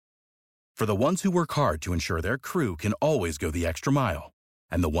For the ones who work hard to ensure their crew can always go the extra mile,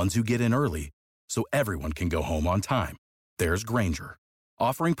 and the ones who get in early so everyone can go home on time, there's Grainger,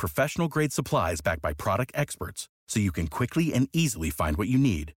 offering professional-grade supplies backed by product experts so you can quickly and easily find what you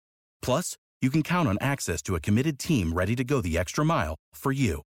need. Plus, you can count on access to a committed team ready to go the extra mile for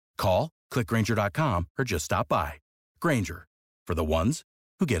you. Call, click Grainger.com, or just stop by. Grainger, for the ones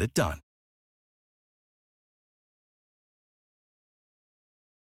who get it done.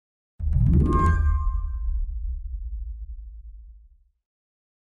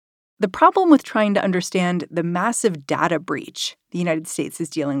 The problem with trying to understand the massive data breach the United States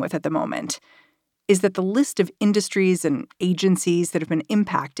is dealing with at the moment is that the list of industries and agencies that have been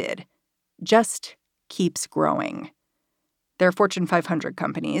impacted just keeps growing. There are Fortune 500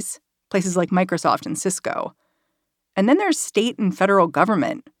 companies, places like Microsoft and Cisco. And then there's state and federal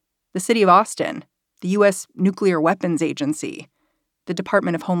government, the city of Austin, the U.S. Nuclear Weapons Agency, the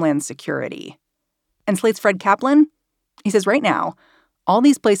Department of Homeland Security. And Slate's Fred Kaplan, he says right now, all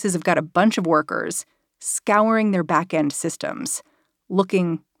these places have got a bunch of workers scouring their back-end systems,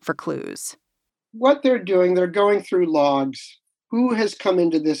 looking for clues. What they're doing, they're going through logs. Who has come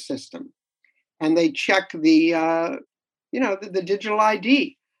into this system? And they check the digital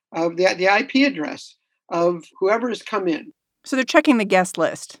ID of the IP address of whoever has come in. So they're checking the guest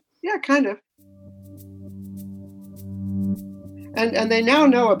list. Yeah, kind of. And they now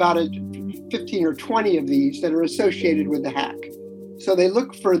know about 15 or 20 of these that are associated with the hack. So they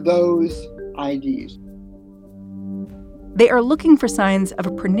look for those IDs. They are looking for signs of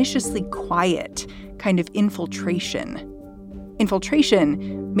a perniciously quiet kind of infiltration.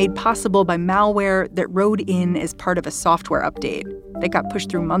 Infiltration made possible by malware that rode in as part of a software update that got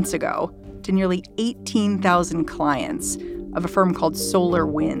pushed through months ago to nearly 18,000 clients of a firm called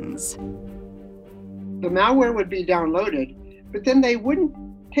SolarWinds. The malware would be downloaded, but then they wouldn't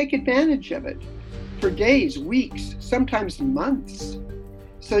take advantage of it for days, weeks, sometimes months.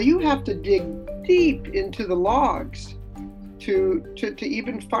 So you have to dig deep into the logs to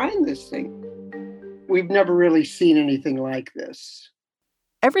even find this thing. We've never really seen anything like this.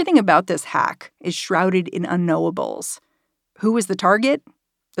 Everything about this hack is shrouded in unknowables. Who was the target?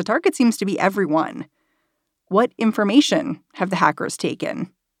 The target seems to be everyone. What information have the hackers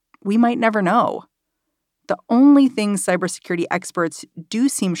taken? We might never know. The only thing cybersecurity experts do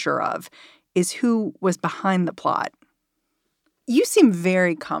seem sure of is who was behind the plot. You seem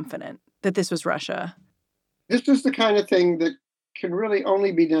very confident that this was Russia. This is the kind of thing that can really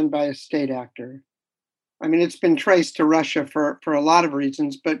only be done by a state actor. I mean, it's been traced to Russia for a lot of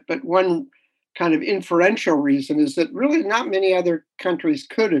reasons, but one kind of inferential reason is that really not many other countries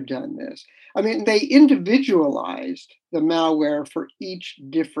could have done this. I mean, they individualized the malware for each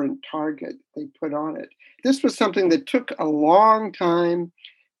different target they put on it. This was something that took a long time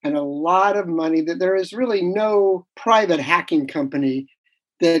and a lot of money, that there is really no private hacking company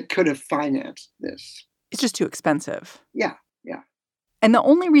that could have financed this. It's just too expensive. Yeah. And the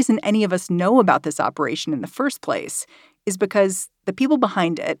only reason any of us know about this operation in the first place is because the people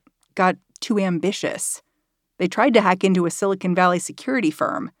behind it got too ambitious. They tried to hack into a Silicon Valley security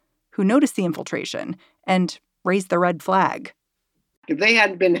firm who noticed the infiltration and raised the red flag. If they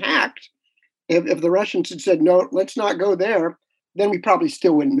hadn't been hacked, if the Russians had said, no, let's not go there, then we probably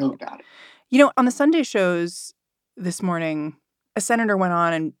still wouldn't know about it. You know, on the Sunday shows this morning, a senator went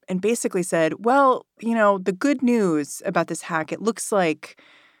on and basically said, well, you know, the good news about this hack, it looks like,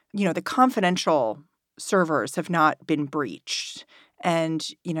 you know, the confidential servers have not been breached. And,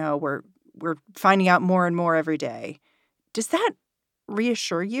 you know, we're finding out more and more every day. Does that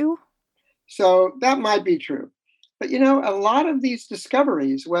reassure you? So that might be true. But, you know, a lot of these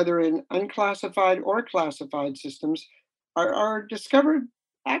discoveries, whether in unclassified or classified systems, are discovered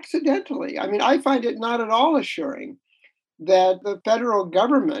accidentally. I mean, I find it not at all assuring that the federal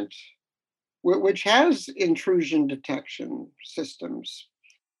government, which has intrusion detection systems,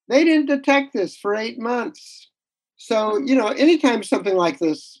 they didn't detect this for 8 months. So, you know, anytime something like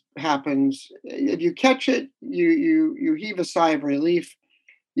this happens, if you catch it, you heave a sigh of relief.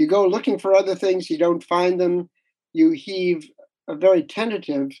 You go looking for other things, you don't find them, you heave a very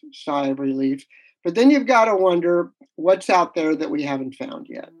tentative sigh of relief. But then you've got to wonder what's out there that we haven't found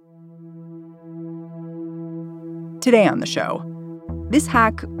yet. Today on the show, this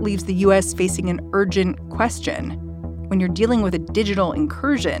hack leaves the U.S. facing an urgent question. When you're dealing with a digital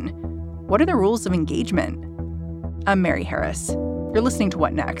incursion, what are the rules of engagement? I'm Mary Harris. You're listening to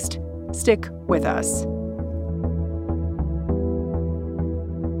What Next? Stick with us.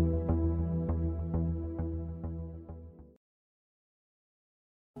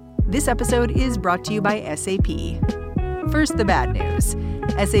 This episode is brought to you by SAP. First, the bad news.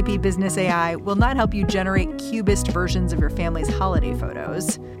 SAP Business AI will not help you generate cubist versions of your family's holiday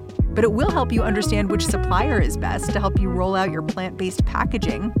photos, but it will help you understand which supplier is best to help you roll out your plant-based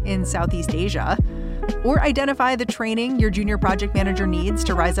packaging in Southeast Asia, or identify the training your junior project manager needs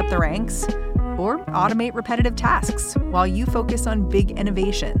to rise up the ranks, or automate repetitive tasks while you focus on big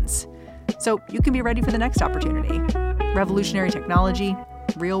innovations. So you can be ready for the next opportunity. Revolutionary technology,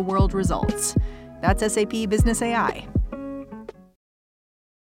 real-world results. That's SAP Business AI.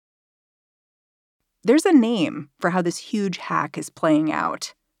 There's a name for how this huge hack is playing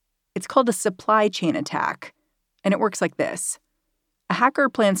out. It's called a supply chain attack, and it works like this. A hacker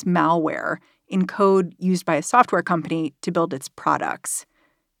plants malware in code used by a software company to build its products.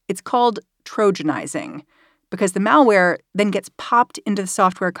 It's called Trojanizing because the malware then gets popped into the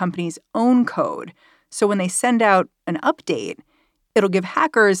software company's own code. So when they send out an update, it'll give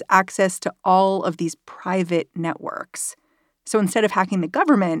hackers access to all of these private networks. So instead of hacking the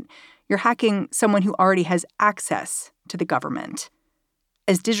government, you're hacking someone who already has access to the government.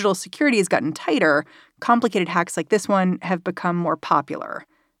 As digital security has gotten tighter, complicated hacks like this one have become more popular,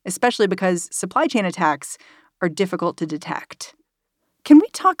 especially because supply chain attacks are difficult to detect. Can we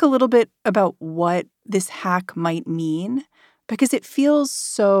talk a little bit about what this hack might mean? Because it feels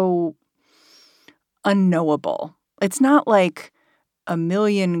so unknowable. It's not like 1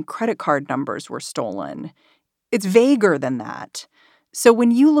 million credit card numbers were stolen. It's vaguer than that. So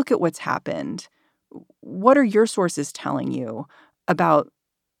when you look at what's happened, what are your sources telling you about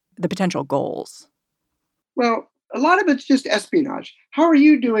the potential goals? Well, a lot of it's just espionage. How are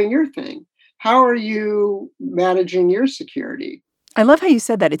you doing your thing? How are you managing your security? I love how you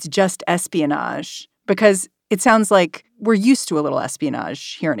said that it's just espionage, because it sounds like we're used to a little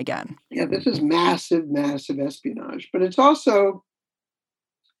espionage here and again. Yeah, this is massive, massive espionage. But it's also,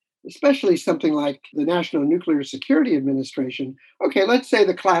 especially something like the National Nuclear Security Administration. Okay, let's say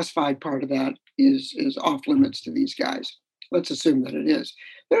the classified part of that is off limits to these guys. Let's assume that it is.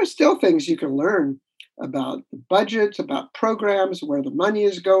 There are still things you can learn about the budgets, about programs, where the money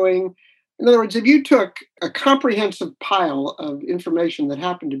is going. In other words, if you took a comprehensive pile of information that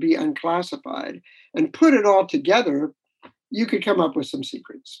happened to be unclassified and put it all together, you could come up with some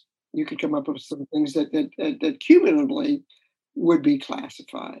secrets. You could come up with some things that cumulatively would be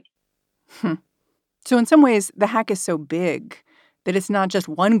classified. So in some ways, the hack is so big that it's not just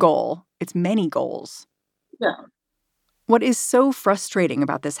one goal, it's many goals. Yeah. What is so frustrating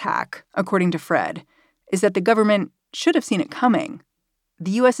about this hack, according to Fred, is that the government should have seen it coming.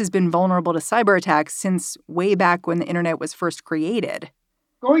 The U.S. has been vulnerable to cyber attacks since way back when the internet was first created.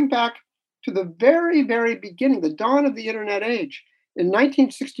 Going back to the very, very beginning, the dawn of the internet age, in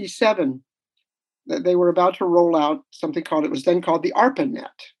 1967, they were about to roll out something called, it was then called the ARPANET.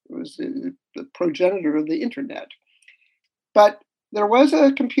 It was the progenitor of the internet. But there was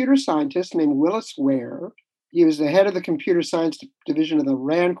a computer scientist named Willis Ware. He was the head of the computer science division of the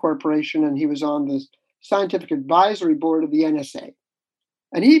RAND Corporation, and he was on the scientific advisory board of the NSA.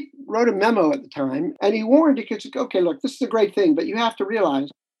 And he wrote a memo at the time, and he warned, he said, okay, look, this is a great thing, but you have to realize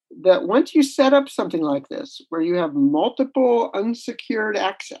that once you set up something like this, where you have multiple unsecured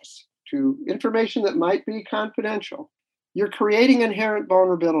access to information that might be confidential, you're creating inherent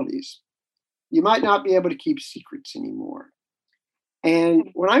vulnerabilities. You might not be able to keep secrets anymore. And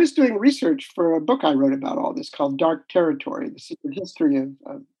when I was doing research for a book I wrote about all this called Dark Territory, The Secret History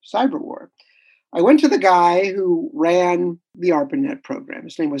of Cyber War, I went to the guy who ran the ARPANET program.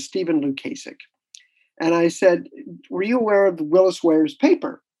 His name was Stephen Lukasik. And I said, were you aware of Willis Ware's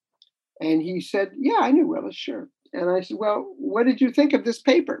paper? And he said, yeah, I knew Willis, sure. And I said, well, what did you think of this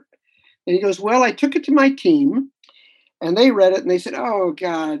paper? And he goes, well, I took it to my team and they read it and they said, oh,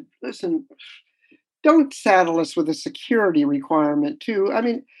 God, listen, don't saddle us with a security requirement, too. I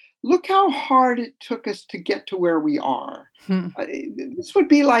mean, look how hard it took us to get to where we are. This would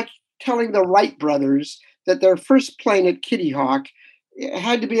be like telling the Wright brothers that their first plane at Kitty Hawk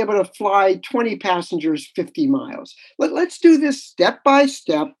had to be able to fly 20 passengers 50 miles. Let's do this step by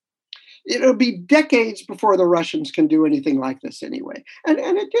step. It'll be decades before the Russians can do anything like this anyway. And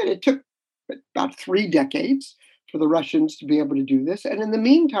it did. It took about 3 decades for the Russians to be able to do this. And in the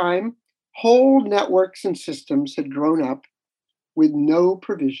meantime, whole networks and systems had grown up with no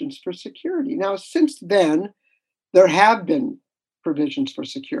provisions for security. Now, since then, there have been provisions for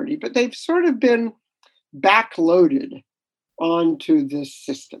security, but they've sort of been backloaded onto this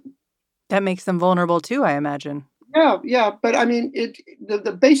system. That makes them vulnerable too, I imagine. Yeah. But I mean,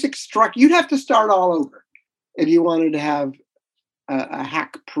 the basic structure, you'd have to start all over if you wanted to have a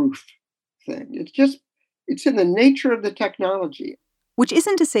hack-proof thing. It's in the nature of the technology. Which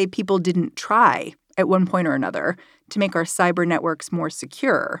isn't to say people didn't try at one point or another to make our cyber networks more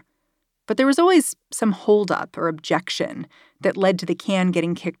secure. But there was always some holdup or objection that led to the can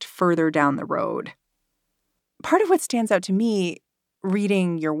getting kicked further down the road. Part of what stands out to me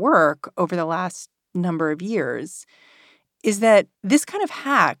reading your work over the last number of years is that this kind of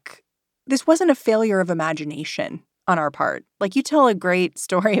hack, this wasn't a failure of imagination on our part. Like, you tell a great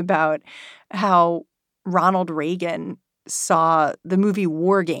story about how Ronald Reagan saw the movie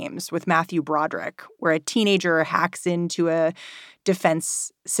War Games with Matthew Broderick, where a teenager hacks into a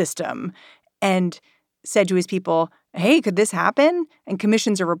defense system and said to his people, "Hey, could this happen?" and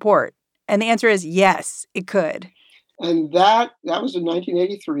commissions a report. And the answer is yes, it could. And that was in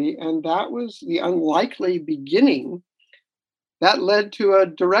 1983, and that was the unlikely beginning that led to a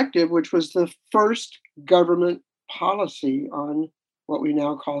directive, which was the first government policy on what we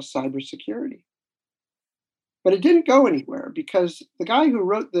now call cybersecurity. But it didn't go anywhere because the guy who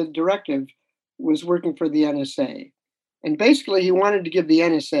wrote the directive was working for the NSA. And basically, he wanted to give the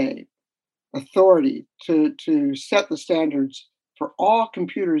NSA authority to set the standards for all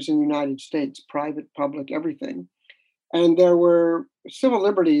computers in the United States, private, public, everything. And there were civil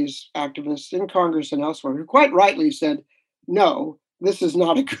liberties activists in Congress and elsewhere who quite rightly said, no, this is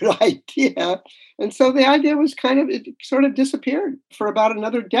not a good idea. And so the idea was it sort of disappeared for about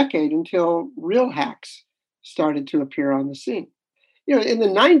another decade until real hacks started to appear on the scene. In the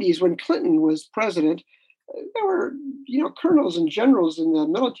 90s, when Clinton was president, there were, colonels and generals in the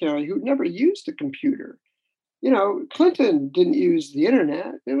military who never used a computer. Clinton didn't use the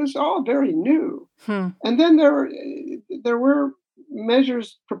internet. It was all very new. And then there were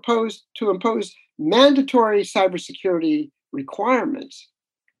measures proposed to impose mandatory cybersecurity requirements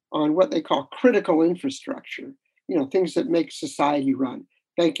on what they call critical infrastructure, things that make society run,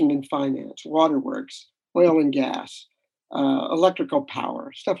 banking and finance, waterworks, oil and gas, electrical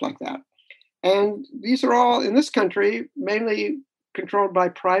power, stuff like that. And these are all, in this country, mainly controlled by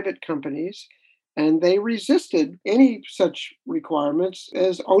private companies. And they resisted any such requirements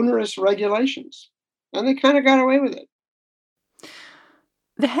as onerous regulations. And they kind of got away with it.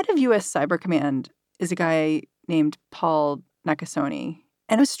 The head of U.S. Cyber Command is a guy named Paul Nakasone.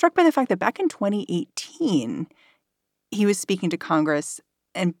 And I was struck by the fact that back in 2018, he was speaking to Congress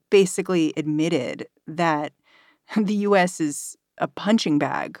and basically admitted that the U.S. is a punching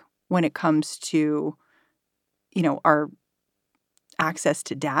bag when it comes to, our access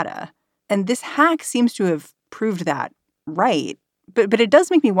to data. And this hack seems to have proved that right. But it does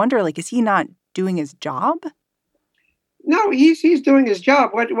make me wonder, is he not doing his job? No, he's doing his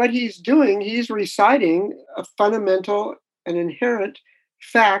job. What he's doing, he's reciting a fundamental and inherent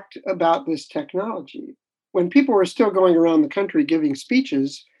fact about this technology. When people were still going around the country giving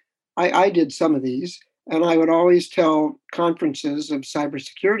speeches, I did some of these, and I would always tell conferences of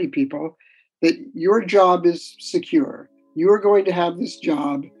cybersecurity people that your job is secure. You are going to have this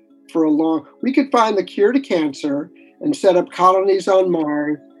job for we could find the cure to cancer and set up colonies on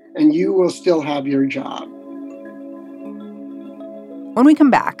Mars, and you will still have your job. When we come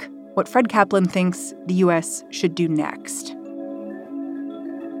back, what Fred Kaplan thinks the U.S. should do next.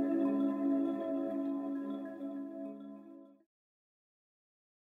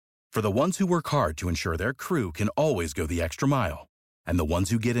 For the ones who work hard to ensure their crew can always go the extra mile, and the ones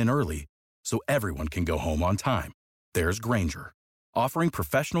who get in early so everyone can go home on time, there's Grainger, offering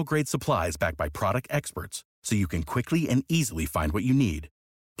professional-grade supplies backed by product experts so you can quickly and easily find what you need.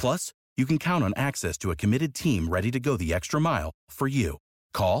 Plus, you can count on access to a committed team ready to go the extra mile for you.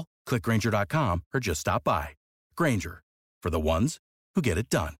 Call, click Grainger.com, or just stop by. Grainger, for the ones who get it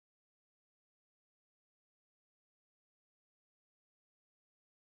done.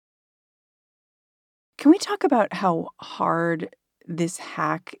 Can we talk about how hard this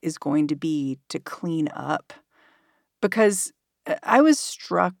hack is going to be to clean up? Because I was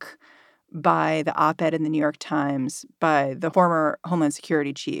struck by the op-ed in the New York Times by the former Homeland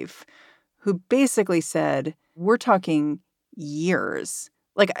Security chief, who basically said, we're talking years.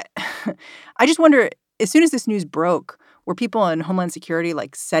 I just wonder, as soon as this news broke, were people in Homeland Security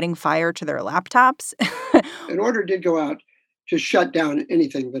setting fire to their laptops? An order did go out to shut down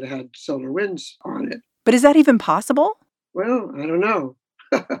anything that had SolarWinds on it. But is that even possible? Well, I don't know.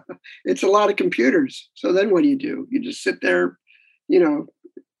 It's a lot of computers. So then what do? You just sit there,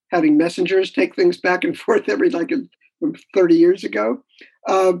 having messengers take things back and forth from 30 years ago.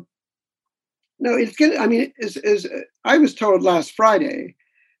 No, it's good. I mean, as I was told last Friday,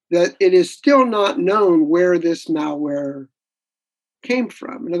 that it is still not known where this malware came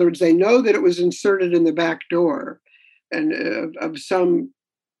from. In other words, they know that it was inserted in the back door and of some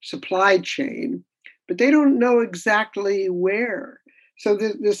supply chain, but they don't know exactly where. So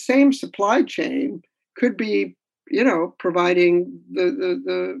the same supply chain could be, providing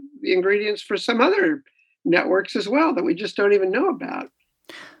the ingredients for some other networks as well that we just don't even know about.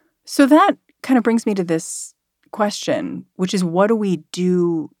 So that kind of brings me to this question, which is what do we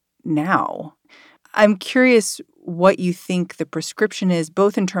do now? I'm curious what you think the prescription is,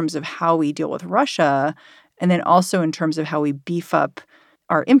 both in terms of how we deal with Russia and then also in terms of how we beef up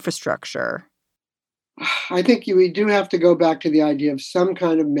our infrastructure. I think we do have to go back to the idea of some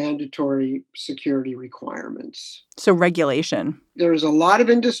kind of mandatory security requirements. So regulation. There's a lot of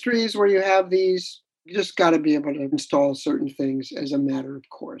industries where you have these. You just got to be able to install certain things as a matter of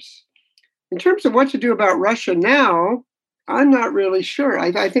course. In terms of what to do about Russia now, I'm not really sure.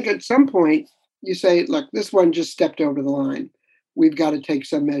 I think at some point you say, look, this one just stepped over the line. We've got to take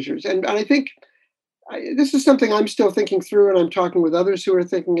some measures. And I think this is something I'm still thinking through, and I'm talking with others who are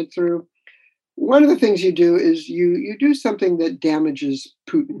thinking it through. One of the things you do is you do something that damages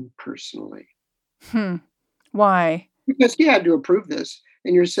Putin personally. Why? Because he had to approve this.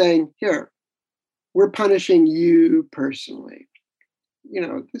 And you're saying, here, we're punishing you personally.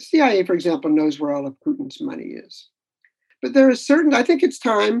 The CIA, for example, knows where all of Putin's money is. But there is I think it's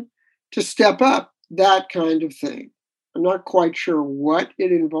time to step up that kind of thing. I'm not quite sure what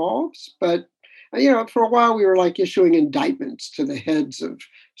it involves, but, for a while we were like issuing indictments to the heads of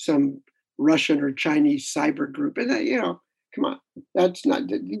some Russian or Chinese cyber group. And, come on,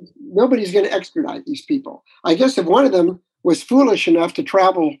 nobody's going to extradite these people. I guess if one of them was foolish enough to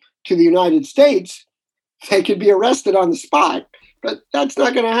travel to the United States, they could be arrested on the spot. But that's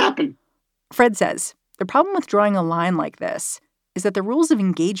not going to happen. Fred says the problem with drawing a line like this is that the rules of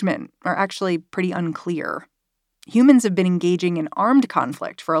engagement are actually pretty unclear. Humans have been engaging in armed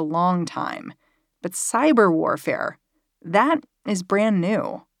conflict for a long time, but cyber warfare, that is brand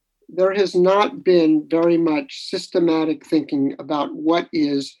new. There has not been very much systematic thinking about what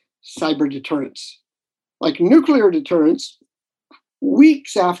is cyber deterrence. Like nuclear deterrence,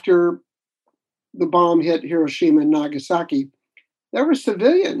 weeks after the bomb hit Hiroshima and Nagasaki, there were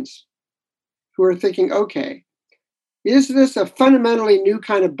civilians who were thinking, okay, is this a fundamentally new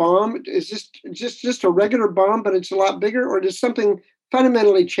kind of bomb? Is this just a regular bomb, but it's a lot bigger? Or does something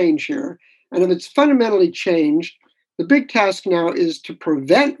fundamentally change here? And if it's fundamentally changed, the big task now is to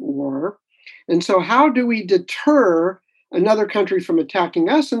prevent war. And so how do we deter another country from attacking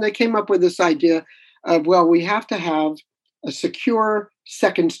us? And they came up with this idea of, well, we have to have a secure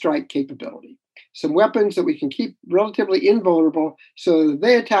second strike capability. Some weapons that we can keep relatively invulnerable so that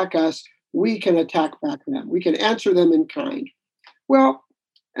they attack us, we can attack back them. We can answer them in kind. Well,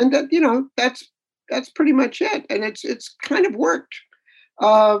 and that's pretty much it. And it's kind of worked.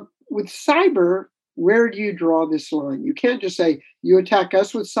 With cyber, where do you draw this line? You can't just say, you attack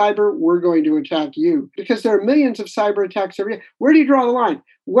us with cyber, we're going to attack you. Because there are millions of cyber attacks every day. Where do you draw the line?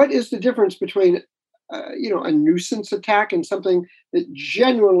 What is the difference between a nuisance attack and something that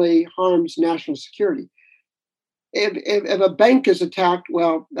genuinely harms national security? If a bank is attacked,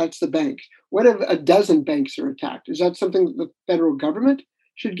 well, that's the bank. What if a dozen banks are attacked? Is that something that the federal government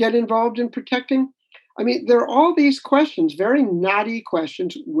should get involved in protecting? I mean, there are all these questions, very knotty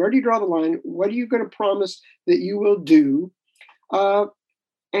questions. Where do you draw the line? What are you going to promise that you will do?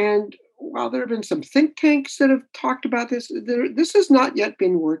 And while there have been some think tanks that have talked about this, this has not yet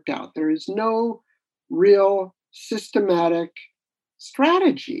been worked out. There is no real systematic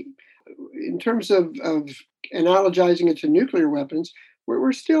strategy. In terms of analogizing it to nuclear weapons,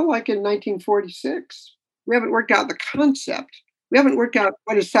 we're still like in 1946. We haven't worked out the concept. We haven't worked out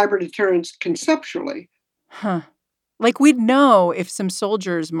what is cyber deterrence conceptually. Like we'd know if some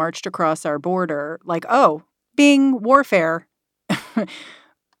soldiers marched across our border, like, oh, being warfare.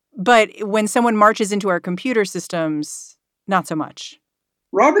 But when someone marches into our computer systems, not so much.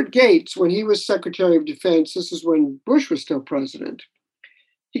 Robert Gates, when he was Secretary of Defense, this is when Bush was still president,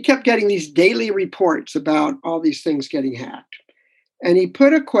 he kept getting these daily reports about all these things getting hacked. And he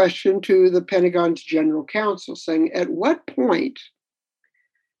put a question to the Pentagon's General Counsel saying, at what point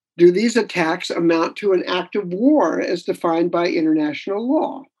do these attacks amount to an act of war as defined by international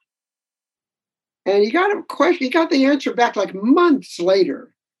law? And he got the answer back like months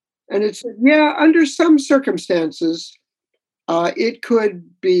later. And it said, yeah, under some circumstances, it could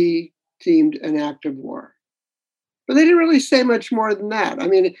be deemed an act of war. But they didn't really say much more than that. I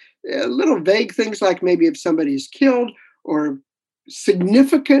mean, little vague things like maybe if somebody's killed or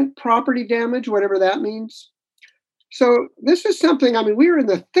significant property damage, whatever that means. So this is something, I mean, we're in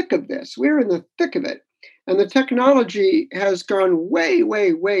the thick of this. We're in the thick of it. And the technology has gone way,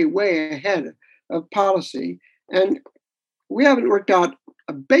 way, way, way ahead of policy. And we haven't worked out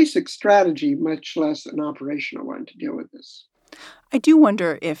a basic strategy, much less an operational one to deal with this. I do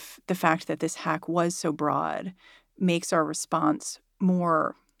wonder if the fact that this hack was so broad makes our response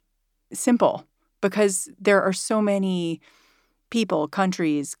more simple, because there are so many people,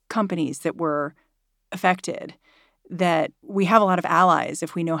 countries, companies that were affected that we have a lot of allies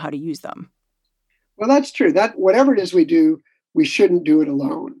if we know how to use them. Well, that's true. That whatever it is we do, we shouldn't do it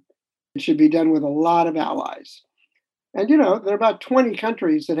alone. It should be done with a lot of allies. And, there are about 20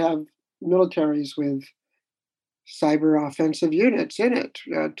 countries that have militaries with cyber offensive units in it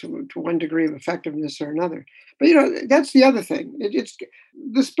to one degree of effectiveness or another. But, that's the other thing. It's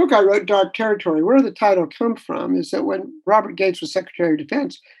this book I wrote, Dark Territory, where the title come from is that when Robert Gates was Secretary of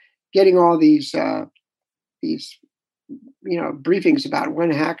Defense, getting all these briefings about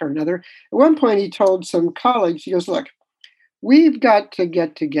one hack or another, at one point he told some colleagues, he goes, look, we've got to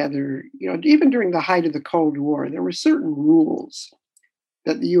get together. Even during the height of the Cold War, there were certain rules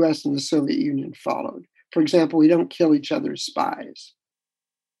that the US and the Soviet Union followed. For example, we don't kill each other's spies.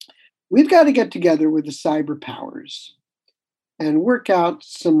 We've got to get together with the cyber powers and work out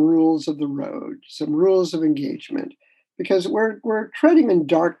some rules of the road, some rules of engagement, because we're treading in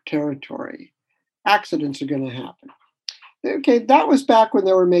dark territory. Accidents are going to happen. Okay, that was back when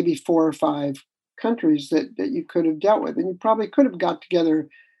there were maybe 4 or 5 countries that you could have dealt with. And you probably could have got together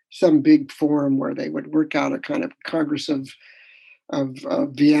some big forum where they would work out a kind of Congress of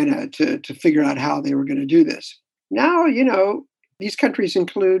Vienna to figure out how they were going to do this. Now, these countries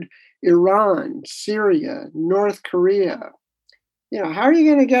include Iran, Syria, North Korea. How are you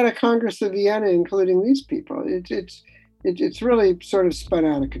going to get a Congress of Vienna including these people? It's really sort of spun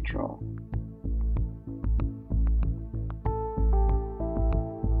out of control.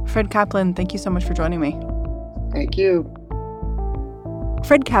 Fred Kaplan, thank you so much for joining me. Thank you.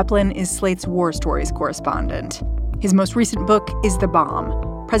 Fred Kaplan is Slate's War Stories correspondent. His most recent book is The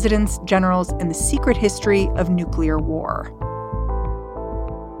Bomb: Presidents, Generals, and the Secret History of Nuclear War.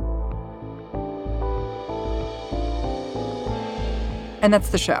 And that's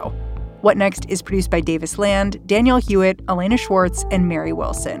the show. What Next is produced by Davis Land, Danielle Hewitt, Elena Schwartz, and Mary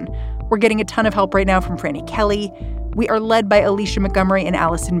Wilson. We're getting a ton of help right now from Franny Kelly. We are led by Alicia Montgomery and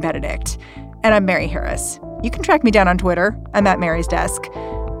Allison Benedict. And I'm Mary Harris. You can track me down on Twitter. I'm at Mary's Desk.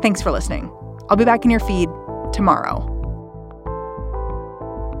 Thanks for listening. I'll be back in your feed tomorrow.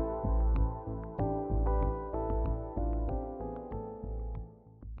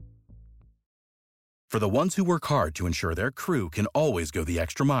 For the ones who work hard to ensure their crew can always go the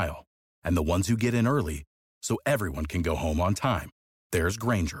extra mile, and the ones who get in early so everyone can go home on time, there's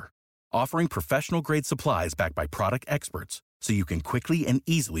Grainger, offering professional-grade supplies backed by product experts so you can quickly and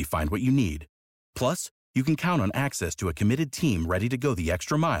easily find what you need. Plus, you can count on access to a committed team ready to go the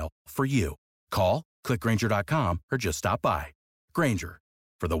extra mile for you. Call, click Grainger.com, or just stop by. Grainger,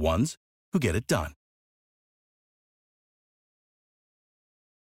 for the ones who get it done.